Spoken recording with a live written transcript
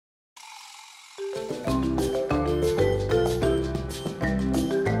Hi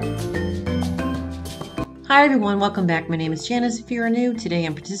everyone, welcome back. My name is Janice. If you're new, today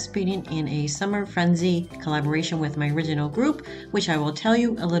I'm participating in a Summer Frenzy collaboration with my original group, which I will tell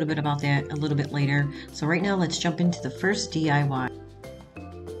you a little bit about that a little bit later. So right now, let's jump into the first DIY.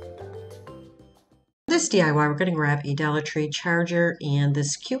 This DIY, we're going to grab a Dollar Tree charger and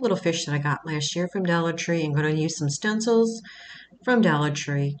this cute little fish that I got last year from Dollar Tree. I'm going to use some stencils from Dollar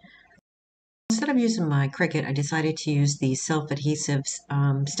Tree. Instead of using my Cricut, I decided to use the self-adhesive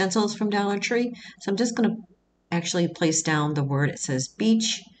stencils from Dollar Tree. So I'm just going to actually place down the word. It says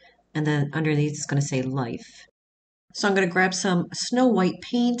beach, and then underneath it's going to say life. So I'm going to grab some Snow White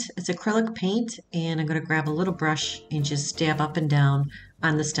paint. It's acrylic paint, and I'm going to grab a little brush and just dab up and down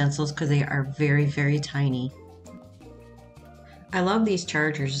on the stencils because they are very, very tiny. I love these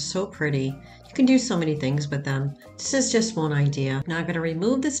chargers. It's so pretty. You can do so many things with them. This is just one idea. Now I'm going to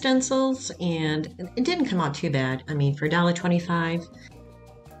remove the stencils, and it didn't come out too bad. I mean, for $1.25.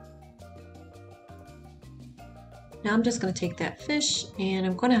 Now I'm just going to take that fish and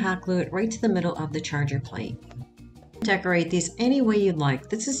I'm going to hot glue it right to the middle of the charger plate. Decorate these any way you'd like.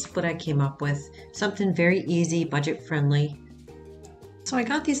 This is what I came up with. Something very easy, budget friendly. So I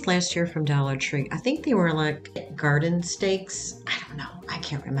got these last year from Dollar Tree. I think they were like garden stakes. I don't know. I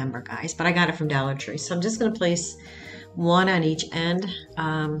can't remember, guys, but I got it from Dollar Tree. So I'm just going to place one on each end.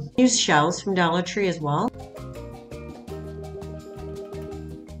 Use shells from Dollar Tree as well.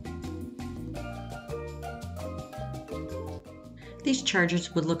 These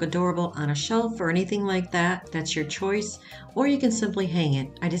chargers would look adorable on a shelf or anything like that. That's your choice. Or you can simply hang it.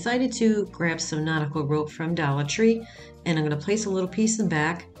 I decided to grab some nautical rope from Dollar Tree, and I'm going to place a little piece in the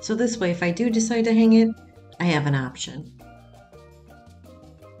back. So this way, if I do decide to hang it, I have an option.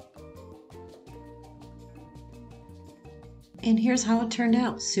 And here's how it turned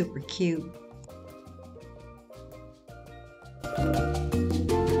out. Super cute.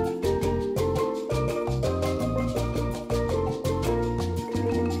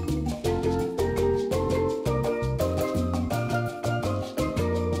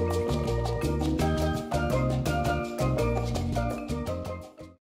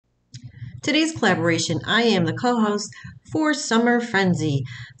 Today's collaboration, I am the co-host for Summer Frenzy.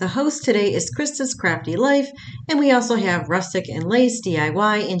 The host today is Krista's Crafty Life, and we also have Rustic and Lace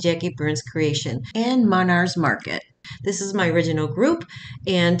DIY and Jackie Burns Creation and Monar's Market. This is my original group,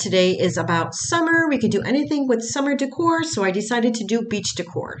 and today is about summer. We can do anything with summer decor, so I decided to do beach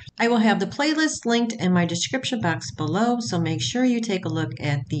decor. I will have the playlist linked in my description box below, so make sure you take a look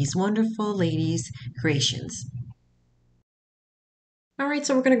at these wonderful ladies' creations. All right,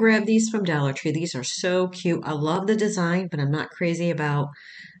 so we're going to grab these from Dollar Tree. These are so cute. I love the design, but I'm not crazy about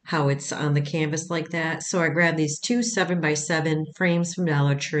how it's on the canvas like that. So I grabbed these two 7x7 frames from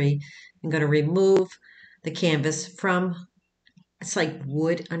Dollar Tree. I'm going to remove the canvas from, it's like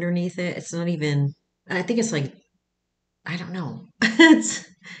wood underneath it. It's not even, I think it's like, I don't know. It's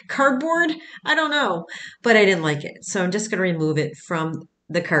cardboard? I don't know, but I didn't like it. So I'm just going to remove it from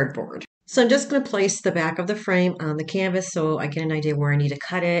the cardboard. So I'm just going to place the back of the frame on the canvas so I get an idea where I need to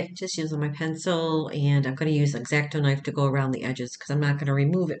cut it. Just using my pencil, and I'm going to use an X-Acto knife to go around the edges because I'm not going to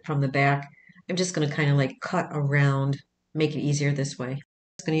remove it from the back. I'm just going to kind of like cut around, make it easier this way. I'm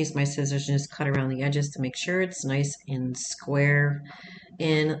just going to use my scissors and just cut around the edges to make sure it's nice and square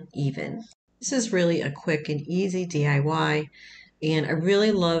and even. This is really a quick and easy DIY. And I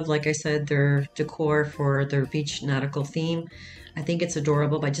really love, like I said, their decor for their beach nautical theme. I think it's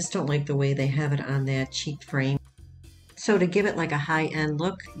adorable, but I just don't like the way they have it on that cheap frame. So to give it like a high-end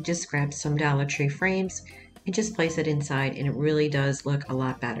look, just grab some Dollar Tree frames and just place it inside, and it really does look a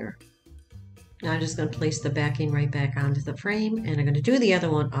lot better. Now I'm just going to place the backing right back onto the frame, and I'm going to do the other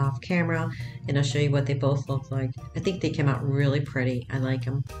one off camera, and I'll show you what they both look like. I think they came out really pretty. I like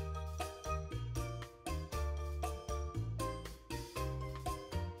them.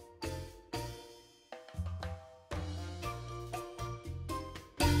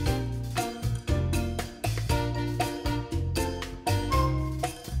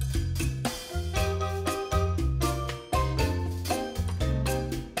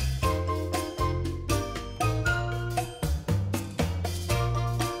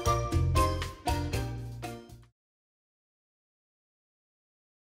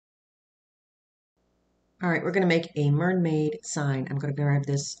 All right, we're going to make a mermaid sign. I'm going to grab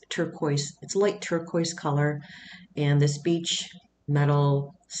this turquoise, it's light turquoise color, and this beach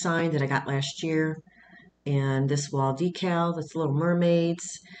metal sign that I got last year, and this wall decal, that's little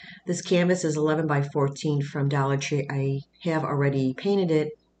mermaids. This canvas is 11 by 14 from Dollar Tree. I have already painted it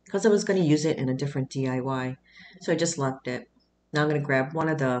because I was going to use it in a different DIY, so I just left it. Now I'm going to grab one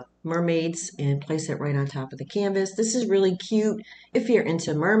of the mermaids and place it right on top of the canvas. This is really cute if you're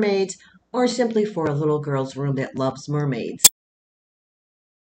into mermaids or simply for a little girl's room that loves mermaids.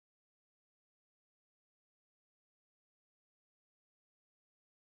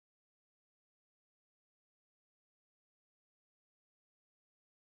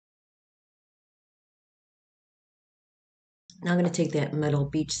 Now I'm going to take that metal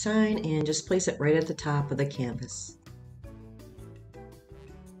beach sign and just place it right at the top of the canvas.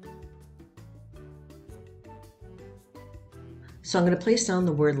 So I'm going to place down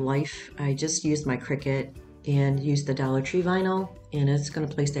the word life. I just used my Cricut and used the Dollar Tree vinyl, and it's going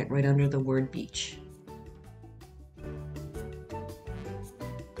to place that right under the word beach.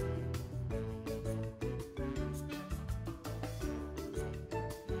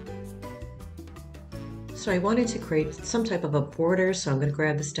 So I wanted to create some type of a border, so I'm going to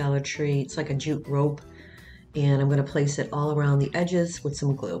grab this Dollar Tree. It's like a jute rope, and I'm going to place it all around the edges with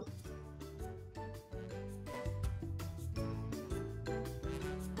some glue.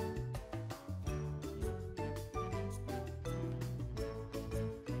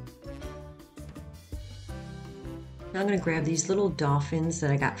 Now I'm going to grab these little dolphins that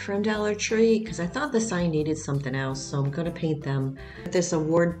I got from Dollar Tree because I thought the sign needed something else, so I'm going to paint them with this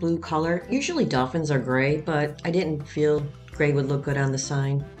award blue color. Usually dolphins are gray, but I didn't feel gray would look good on the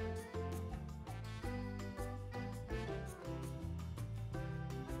sign.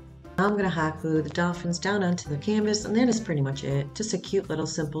 Now I'm going to hot glue the dolphins down onto the canvas, and that is pretty much it. Just a cute little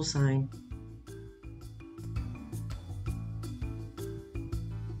simple sign.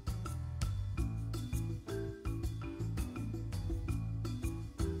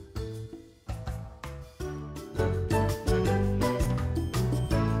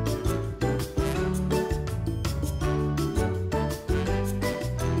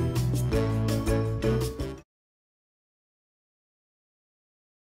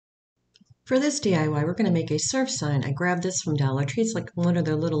 For this DIY, we're going to make a surf sign. I grabbed this from Dollar Tree. It's like one of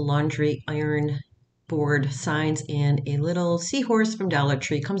their little laundry iron board signs, and a little seahorse from Dollar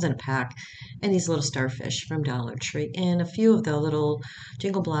Tree comes in a pack, and these little starfish from Dollar Tree, and a few of the little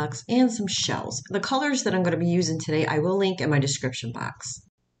jingle blocks, and some shells. The colors that I'm going to be using today, I will link in my description box.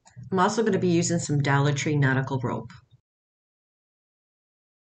 I'm also going to be using some Dollar Tree nautical rope.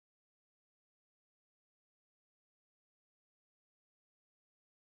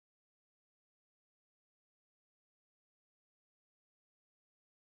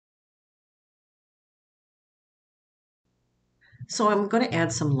 So I'm going to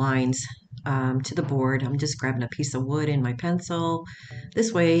add some lines to the board. I'm just grabbing a piece of wood and my pencil.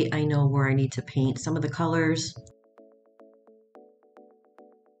 This way I know where I need to paint some of the colors.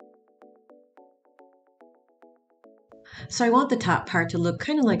 So I want the top part to look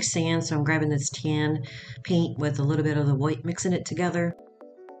kind of like sand, so I'm grabbing this tan paint with a little bit of the white, mixing it together.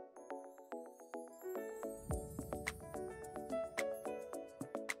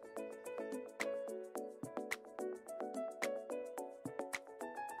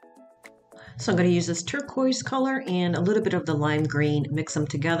 So I'm going to use this turquoise color and a little bit of the lime green, mix them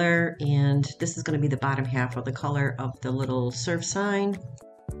together, and this is going to be the bottom half of the color of the little surf sign.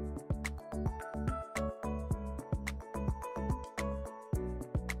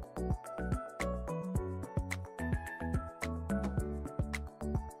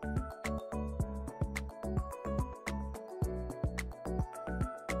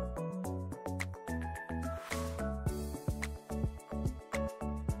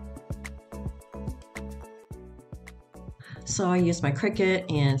 So I used my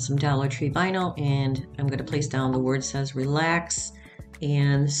Cricut and some Dollar Tree vinyl, and I'm going to place down the word says relax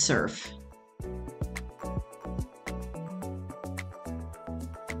and surf.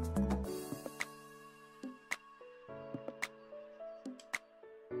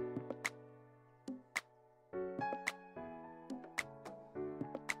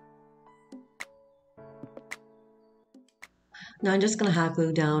 Now I'm just going to hot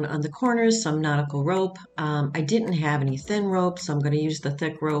glue down on the corners some nautical rope. I didn't have any thin rope, so I'm going to use the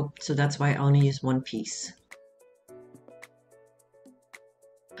thick rope, so that's why I only use one piece.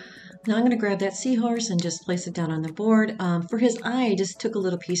 Now I'm going to grab that seahorse and just place it down on the board. For his eye, I just took a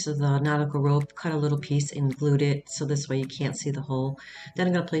little piece of the nautical rope, cut a little piece and glued it, so this way you can't see the hole. Then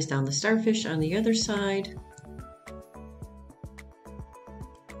I'm going to place down the starfish on the other side.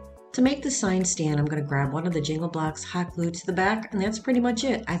 To make the sign stand, I'm going to grab one of the jingle blocks, hot glue to the back, and that's pretty much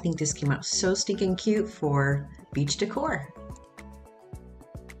it. I think this came out so stinking cute for beach decor.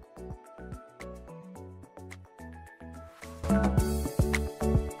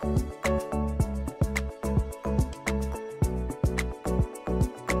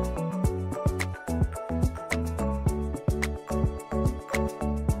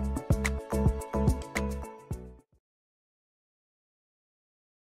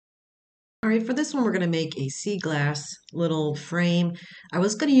 All right, for this one, we're going to make a sea glass little frame. I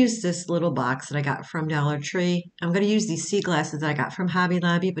was going to use this little box that I got from Dollar Tree. I'm going to use these sea glasses that I got from Hobby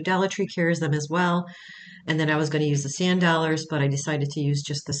Lobby, but Dollar Tree carries them as well. And then I was going to use the sand dollars, but I decided to use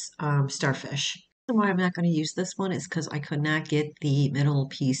just this starfish. And why I'm not going to use this one is because I could not get the middle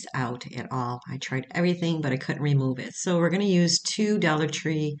piece out at all. I tried everything, but I couldn't remove it. So we're going to use two Dollar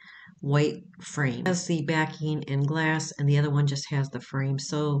Tree white frame. It has the backing in glass, and the other one just has the frame.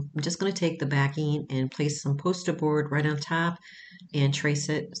 So I'm just going to take the backing and place some poster board right on top and trace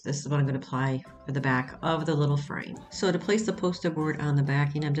it. This is what I'm going to apply for the back of the little frame. So to place the poster board on the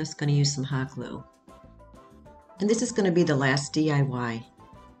backing, I'm just going to use some hot glue. And this is going to be the last DIY.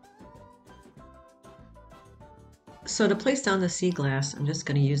 So to place down the sea glass, I'm just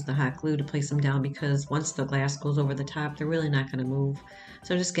going to use the hot glue to place them down because once the glass goes over the top, they're really not going to move.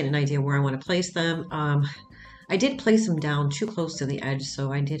 So just get an idea where I want to place them. I did place them down too close to the edge,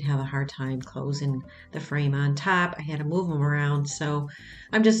 so I did have a hard time closing the frame on top. I had to move them around, so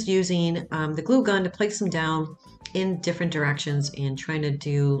I'm just using the glue gun to place them down in different directions and trying to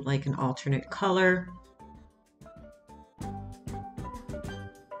do like an alternate color.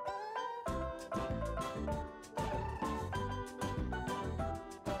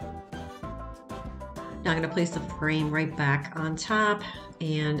 Now I'm going to place the frame right back on top,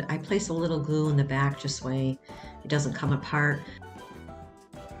 and I place a little glue in the back just so it doesn't come apart.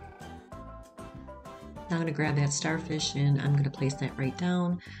 Now I'm going to grab that starfish and I'm going to place that right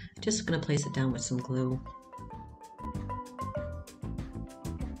down. Just going to place it down with some glue.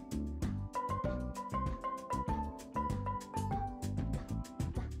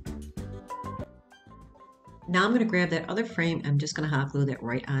 Now I'm going to grab that other frame. I'm just going to hot glue that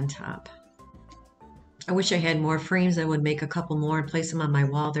right on top. I wish I had more frames. I would make a couple more and place them on my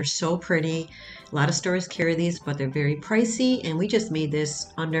wall. They're so pretty. A lot of stores carry these, but they're very pricey, and we just made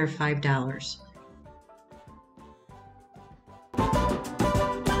this under $5.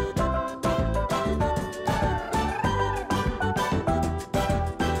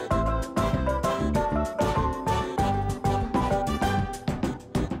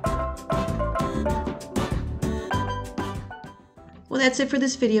 Well, that's it for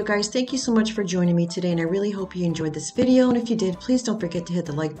this video, guys. Thank you so much for joining me today, and I really hope you enjoyed this video. And if you did, please don't forget to hit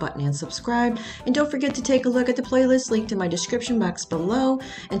the like button and subscribe. And don't forget to take a look at the playlist linked in my description box below.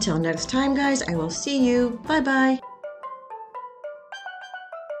 Until next time, guys, I will see you. Bye-bye.